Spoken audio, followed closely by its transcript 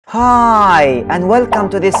Hi, and welcome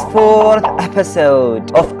to this fourth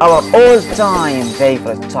episode of our all-time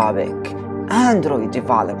favorite topic, Android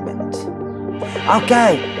development.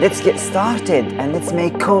 Okay, let's get started and let's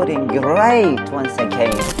make coding great once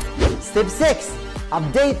again. Step 6.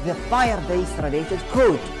 Update the Firebase related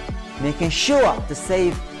code, making sure to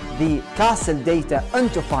save the castle data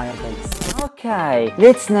into Firebase. Okay,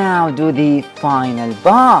 let's now do the final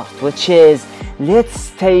part, which is let's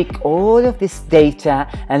take all of this data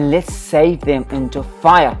and let's save them into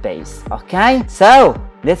Firebase. Okay, so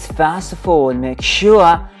let's first of all make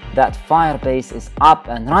sure that Firebase is up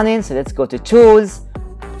and running. So let's go to Tools,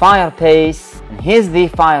 Firebase, and here's the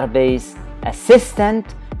Firebase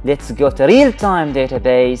Assistant. Let's go to Real-Time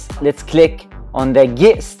Database. Let's click on the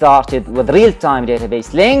Get Started with Real-Time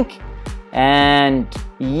Database link, and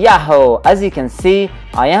Yahoo! As you can see,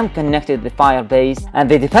 I am connected to Firebase and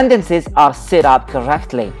the dependencies are set up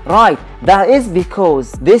correctly. Right, that is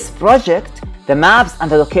because this project, the Maps and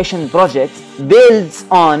the Location project, builds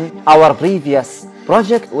on our previous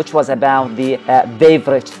project, which was about the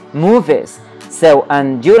favorite movies. So,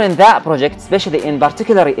 and during that project, especially in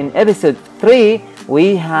particularly in episode 3,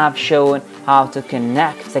 we have shown how to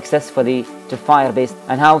connect successfully to Firebase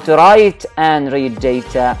and how to write and read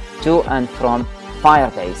data to and from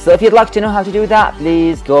Firebase. So if you'd like to know how to do that,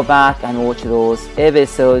 please go back and watch those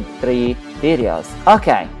episode 3 videos.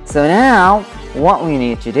 Okay, so now what we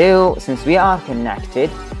need to do, since we are connected,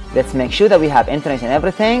 let's make sure that we have internet and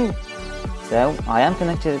everything. So I am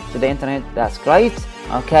connected to the internet, that's great.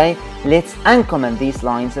 Okay, let's uncomment these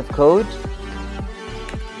lines of code.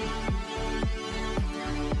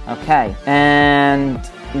 Okay, and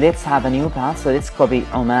let's have a new path. So let's copy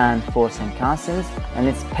Oman, Forts and Castles, and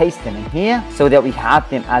let's paste them in here so that we have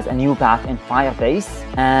them as a new path in Firebase.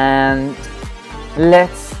 And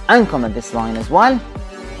let's uncomment this line as well.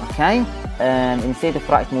 Okay, and instead of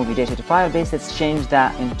write movie data to Firebase, let's change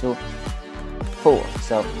that into 4.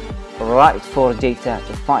 So write 4 data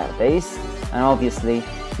to Firebase, and obviously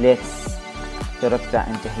let's direct that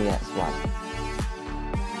into here as well.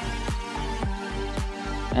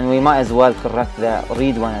 And we might as well correct the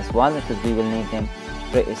read one as well, because we will need them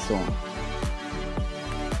pretty soon.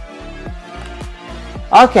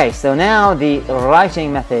 Okay, so now the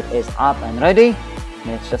writing method is up and ready.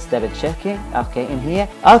 Let's just double check it. Okay, in here.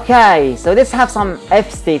 Okay, so let's have some if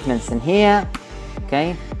statements in here.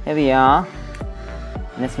 Okay, here we are.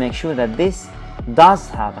 Let's make sure that this does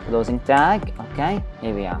have a closing tag. Okay,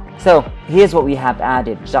 here we are. So here's what we have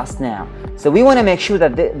added just now. So we want to make sure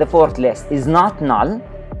that the Fort list is not null.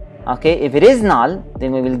 Okay, if it is null,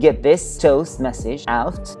 then we will get this toast message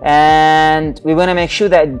out, and we want to make sure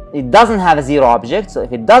that it doesn't have a 0 object. So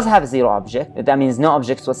if it does have a 0 object, that means no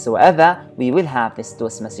objects whatsoever, we will have this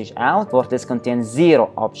toast message out. For this contains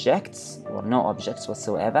 0 objects or no objects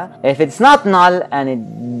whatsoever. If it's not null and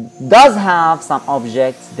it does have some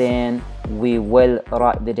objects, then we will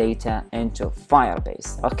write the data into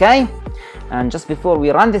Firebase. Okay, and just before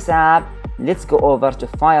we run this app, let's go over to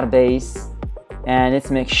Firebase and let's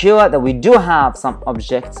make sure that we do have some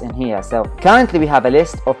objects in here. So currently we have a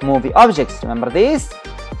list of movie objects. Remember these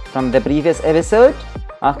from the previous episode?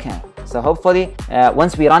 Okay, so hopefully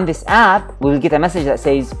once we run this app, we will get a message that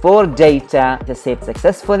says 4 data is saved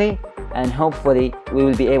successfully, and hopefully we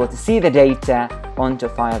will be able to see the data onto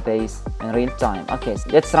Firebase in real time. Okay, so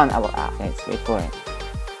let's run our app. Okay, let's wait for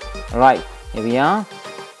it. Right, here we are.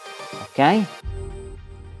 Okay,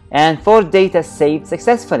 and 4 data saved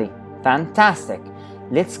successfully. Fantastic.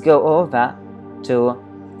 Let's go over to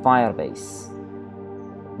Firebase.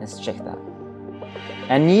 Let's check that.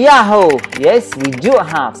 And Yahoo! Yes, we do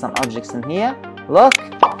have some objects in here. Look,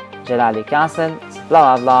 Jalali Castle,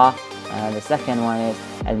 blah blah blah. And the second one is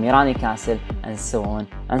Al-Mirani Castle, and so on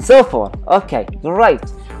and so forth. Okay, great.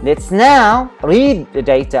 Let's now read the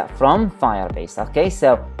data from Firebase. Okay,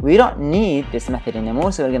 so we don't need this method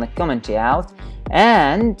anymore, so we're going to comment it out,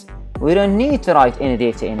 and we don't need to write any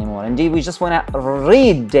data anymore. Indeed, we just want to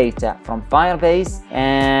read data from Firebase,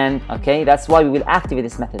 and okay, that's why we will activate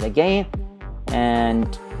this method again.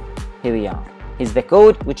 And here we are. Here's the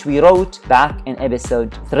code which we wrote back in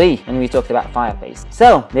episode 3 when we talked about Firebase.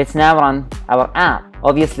 So let's now run our app.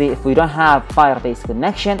 Obviously, if we don't have Firebase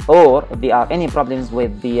connection, or if there are any problems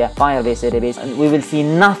with the Firebase database, we will see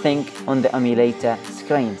nothing on the emulator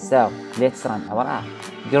screen. So let's run our app.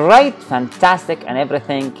 Great, fantastic, and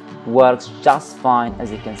everything works just fine,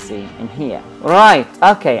 as you can see in here. Right,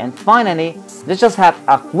 okay, and finally, let's just have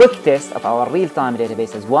a quick test of our real-time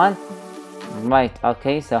database as well. Right,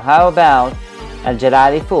 okay, so how about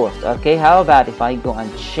Al-Jalali Fort? Okay, how about if I go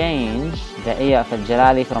and change the year of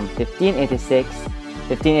Al-Jalali from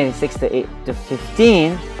 1586 to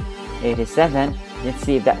 15, 87. Let's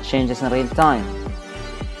see if that changes in real time.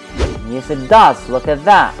 Yes, it does. Look at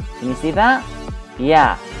that. Can you see that?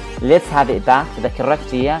 Yeah. Let's have it back to the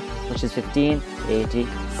correct year, which is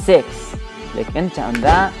 1586. Click enter on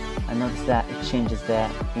that, and notice that it changes there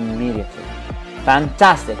immediately.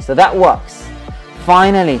 Fantastic. So that works.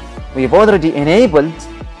 Finally, we've already enabled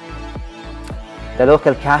the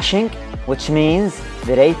local caching, which means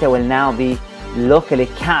the data will now be locally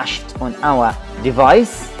cached on our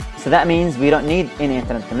device. So that means we don't need any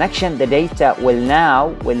internet connection. The data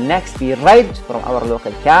will next be read from our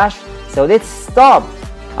local cache. So let's stop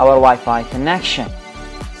our Wi-Fi connection.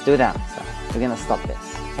 Let's do that. So we're gonna stop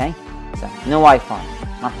this. Okay. So no Wi-Fi.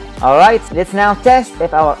 All right. Let's now test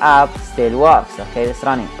if our app still works. Okay. Let's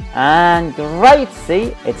run it. And great.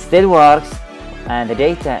 See, it still works, and the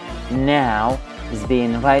data now is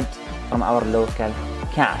being read from our local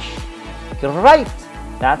cache. Great.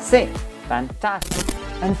 That's it. Fantastic.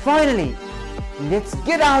 And finally, let's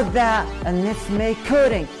get out there and let's make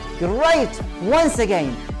coding great. Once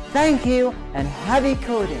again, thank you and happy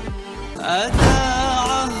coding. أتى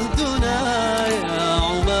عهدنا يا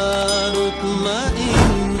عمان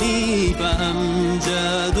اطمئني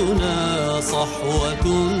فأمجادنا صحوة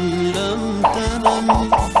لم تنم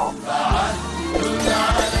فعهد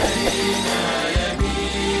علينا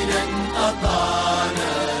يمينا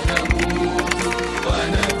أطعنا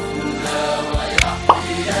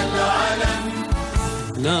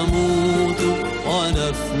نموت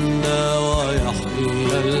ونفنى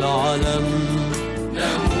ويحيى العلم